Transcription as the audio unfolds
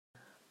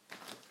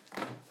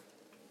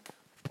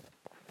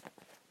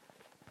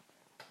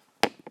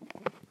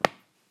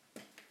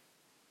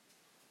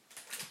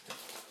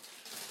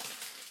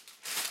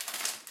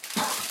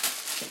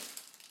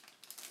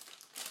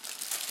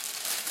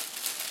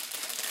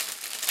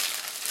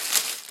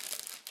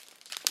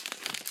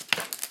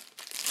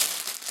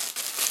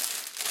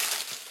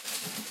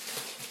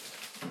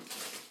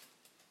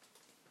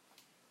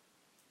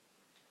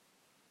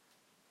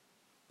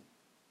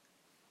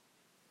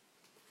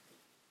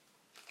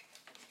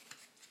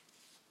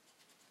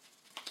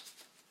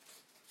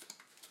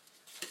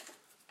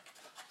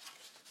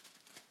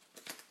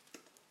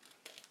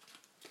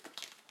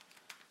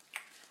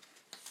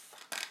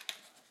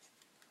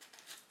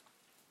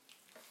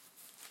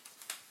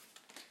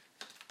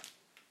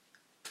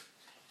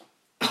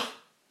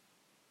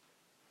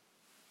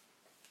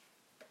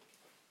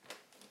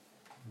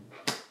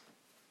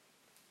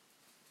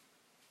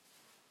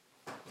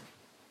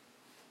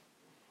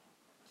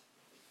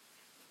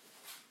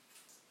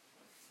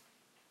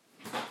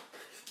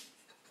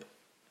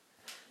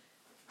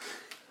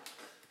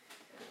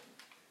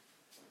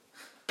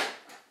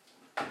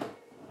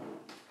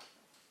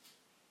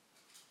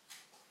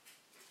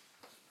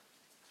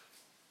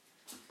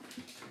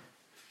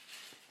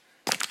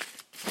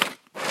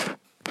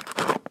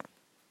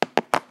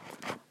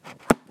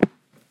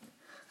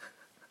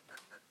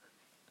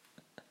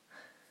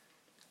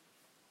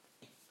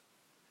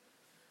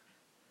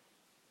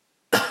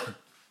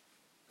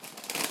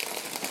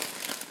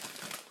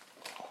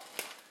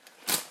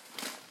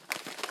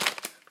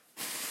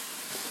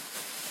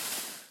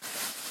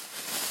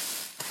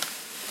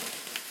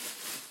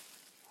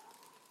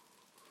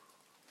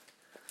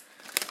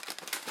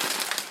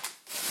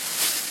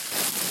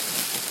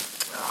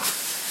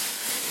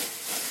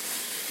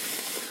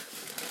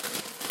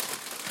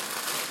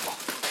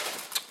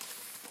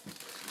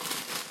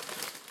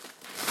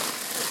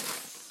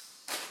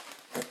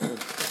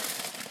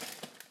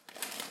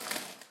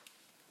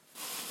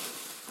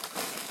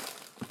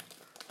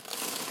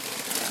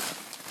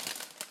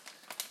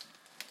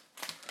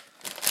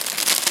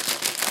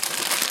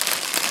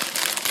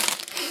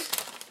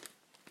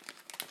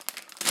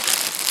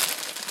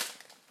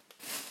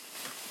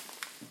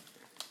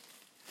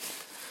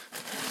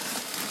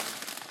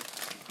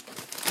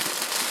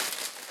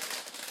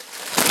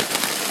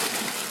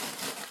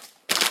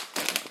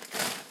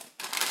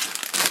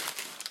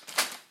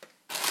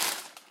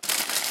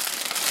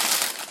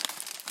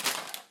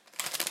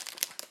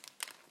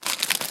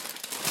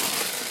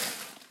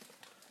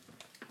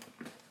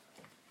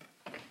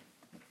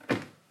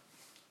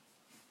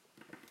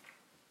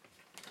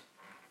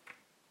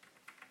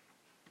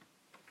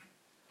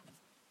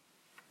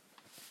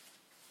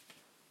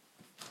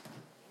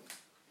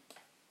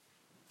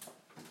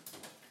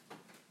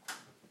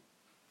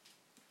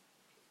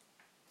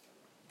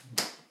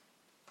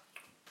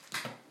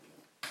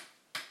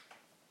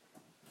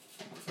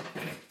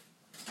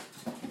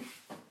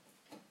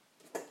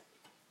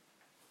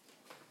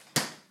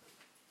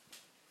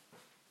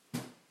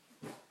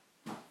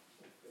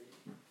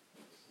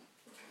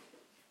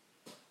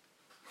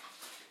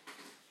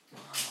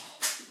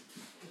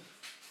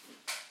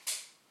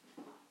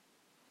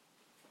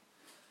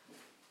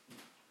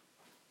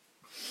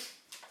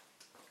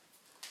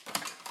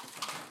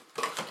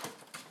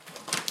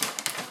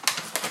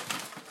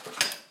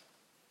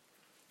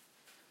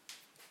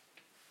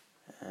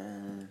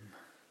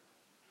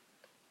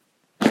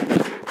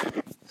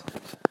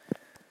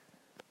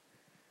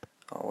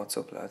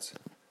What's up, lads?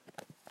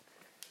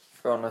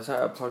 Ron, I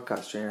started a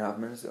podcast 3.5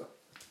 minutes ago.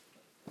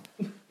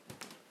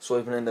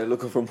 Swiping in there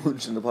looking for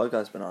Munch and the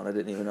podcast been on. I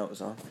didn't even know it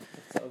was on.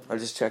 I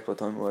just checked what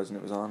time it was and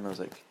it was on and I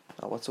was like,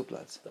 oh, what's up,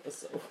 lads? That was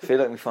so I feel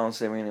like my phone's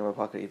staying in my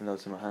pocket even though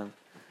it's in my hand.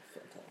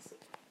 fantastic.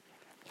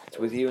 It's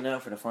with you now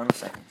for the final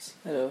seconds.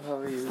 Hello, how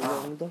are you,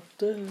 young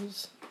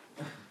doctors?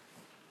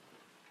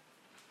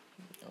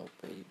 Oh,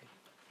 baby.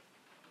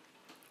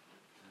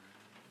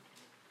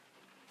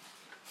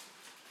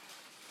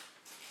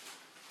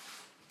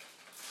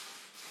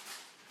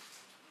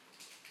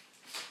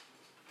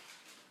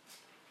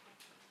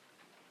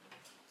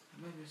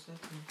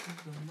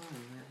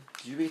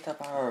 Did you read that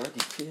bar already?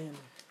 Yeah.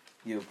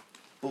 You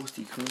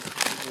busty cunt.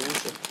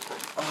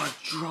 Oh,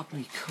 drop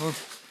me cunt.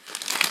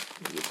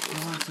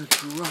 Oh, that's a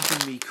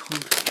dropping me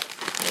cunt.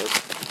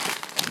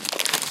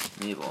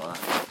 Me about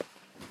that.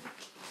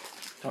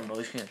 Tom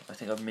Noise King. I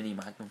think I've mini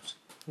magnums.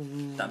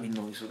 That'd be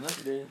nice, wouldn't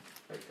it? Yeah.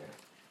 Right there.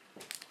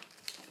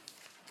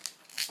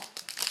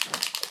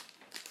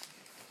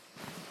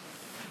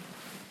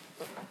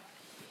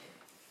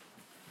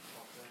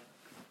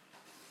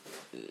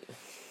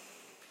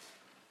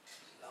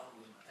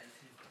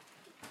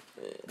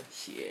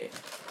 Yeah.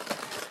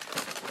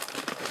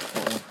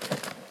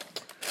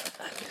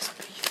 Angus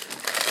beef.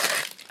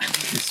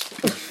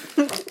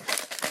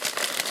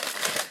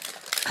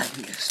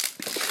 Angus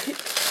beef.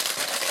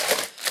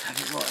 Have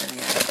you got any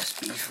Angus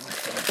beef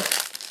right there?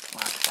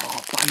 Oh,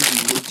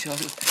 bandy white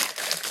chocolate.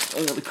 I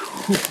got a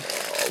cool.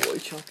 Oh,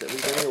 white chocolate. We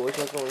don't know white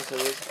chocolate on the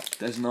side.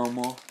 There's no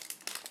more.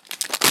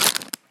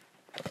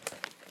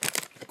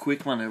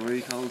 Quick man, they're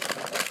really cold.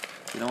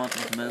 You don't want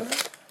them to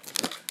melt.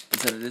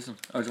 Instead of this one.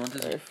 Or do you want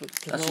this one?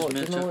 That's just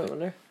milk chocolate.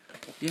 There.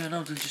 Yeah,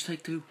 no, then just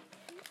take two.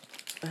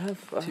 I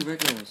have Two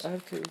regular ones. I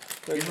have two.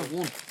 You have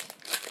one.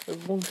 I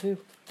have one too.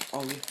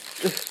 Oh, yeah.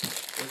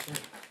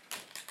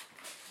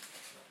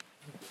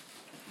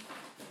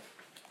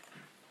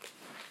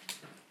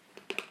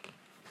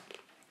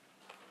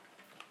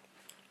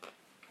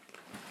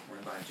 We're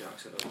in bad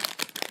jokes at all.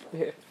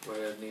 Yeah.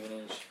 Where I'd leave an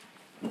inch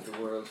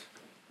the world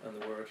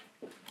and the word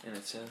in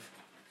itself.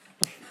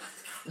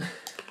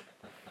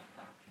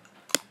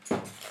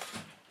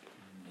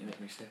 You make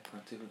me step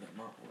on two of them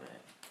more.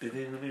 You're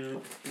putting a movie.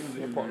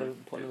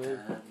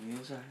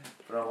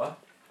 For a what?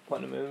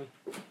 Putting a movie.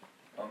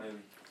 Oh,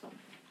 movie.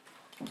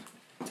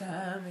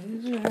 Time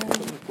is right.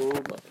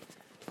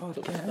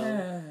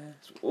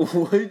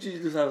 Why did you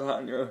just have that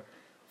on your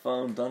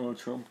phone? Donald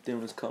Trump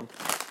doing his cunt.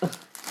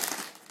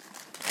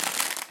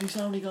 He's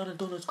only gonna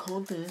done his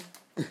cunt, eh?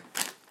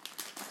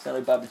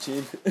 Sound like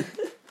Babachin.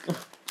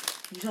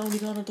 He's only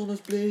gonna done his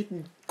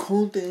bleeding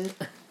cunt, eh?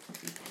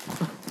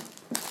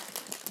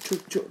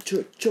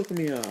 Chuck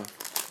me off.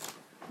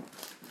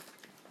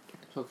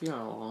 Chuck your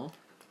arm.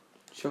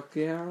 Chuck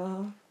the air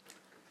off.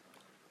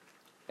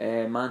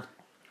 Man,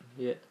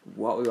 Yeah.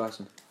 what were you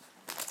asking?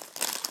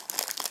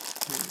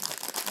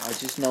 I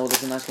just know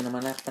there's an ice cream on my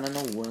lap and I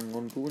know I'm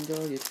going to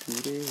enjoy it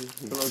today.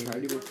 Hello,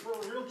 Hardy Books.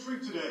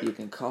 You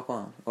can cop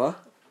on.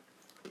 What?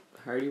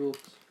 Hardy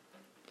Books.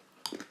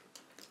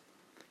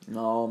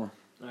 No, man.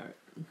 Alright.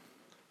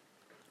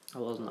 I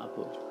wasn't that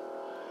good.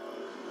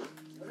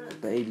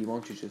 Baby,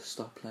 won't you just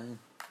stop playing?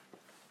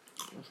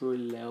 It's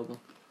really loud though.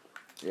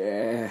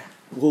 Yeah.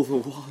 Wolf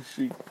of Wall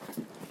Street.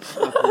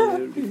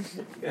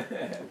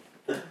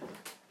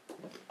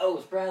 Oh,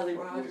 it's Bradley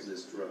What Rogers. was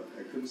this drug?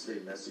 I couldn't stay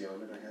messy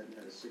on it. I hadn't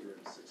had a cigarette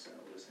in 6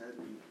 hours. Had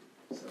me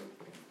some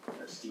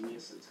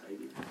abstemious and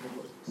tidy.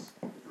 What was this?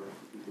 A drug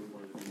for people who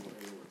wanted to be more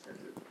anal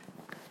attentive.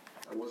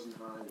 I wasn't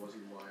high,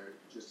 wasn't wired,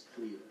 just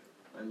clear.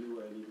 I knew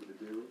what I needed to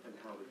do and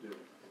how to do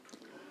it.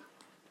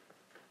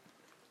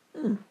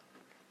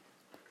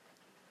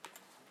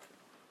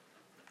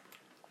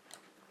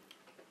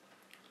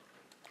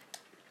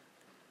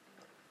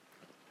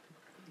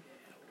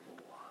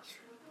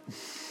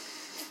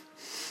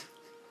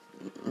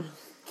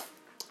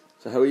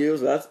 So how are you,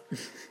 lads?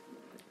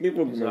 Keep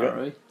looking Is at that it.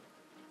 right?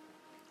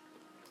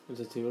 Is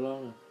it too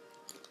long?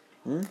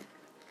 Hmm?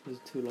 Is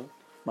it too long?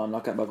 No, I'm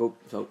not getting back up,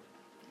 so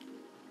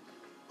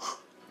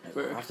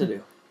Fair. I have to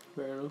do.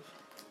 Fair enough.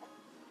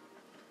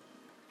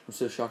 I'm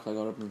still shocked I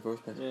got up in the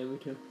first place. Yeah, me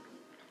too.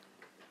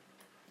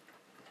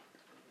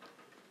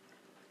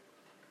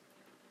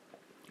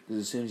 Because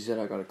as soon as you said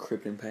I got a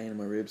crippling pain in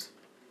my ribs.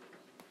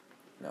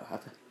 No, I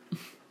had to.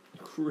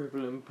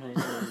 Crippling pain. in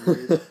the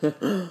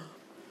ribs.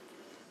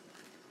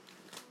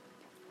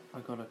 I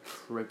got a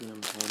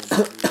crippling pain in my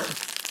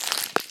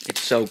ribs.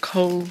 It's so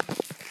cold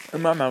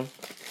in my mouth.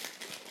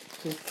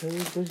 So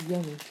cold but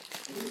yummy.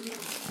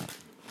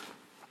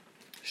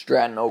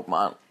 Stratton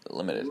Oakmont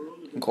Limited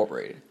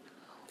Incorporated.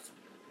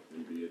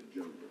 And be a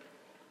jungle.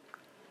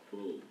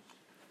 Bulls,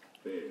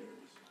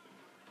 bears,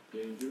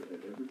 danger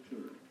at every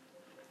turn.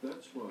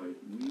 That's why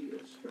we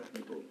at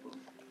Stratton Oakmont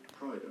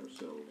pride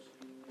ourselves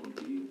on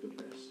being the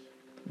best.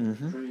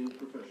 Trained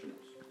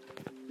professionals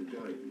to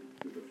guide you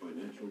through the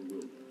financial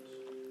wilderness.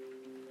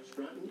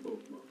 Stratton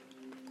Oakmont.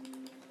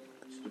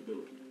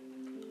 Stability.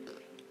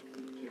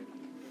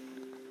 Integrity.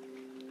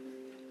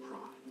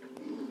 Pride.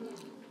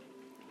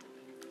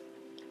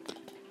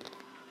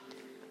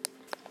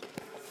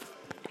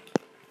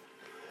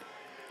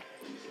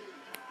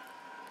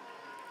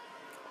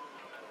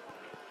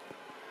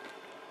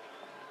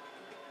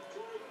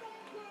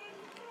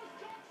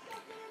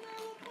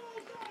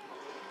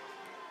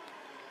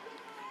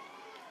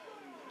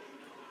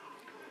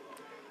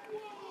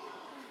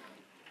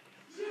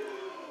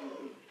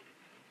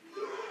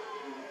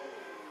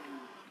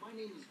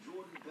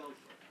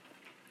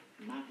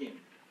 Not him.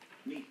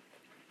 Me.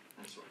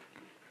 That's right.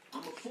 I'm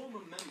a former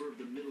member of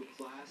the middle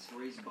class,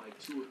 raised by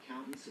two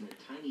accountants in a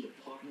tiny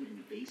apartment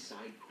in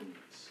Bayside,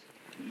 Queens.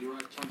 The year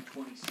I turned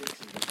 26 as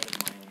the head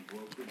of my own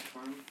brokerage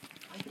firm,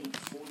 I made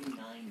 $49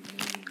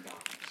 million.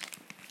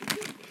 It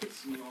didn't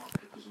piss me off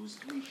because it was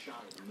 3 shy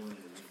of $1 million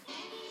a week.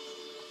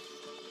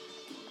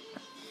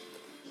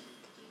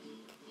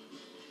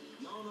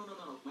 No.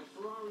 My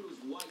Ferrari was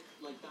white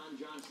like Don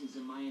Johnson's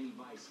in Miami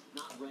Vice,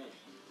 not red.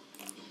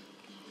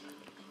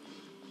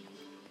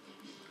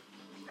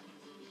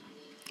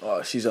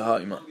 Oh, she's a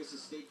hottie, man.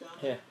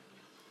 Yeah.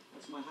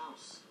 That's my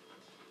house.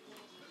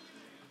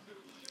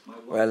 My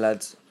Well,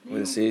 lads,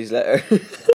 we'll see you later.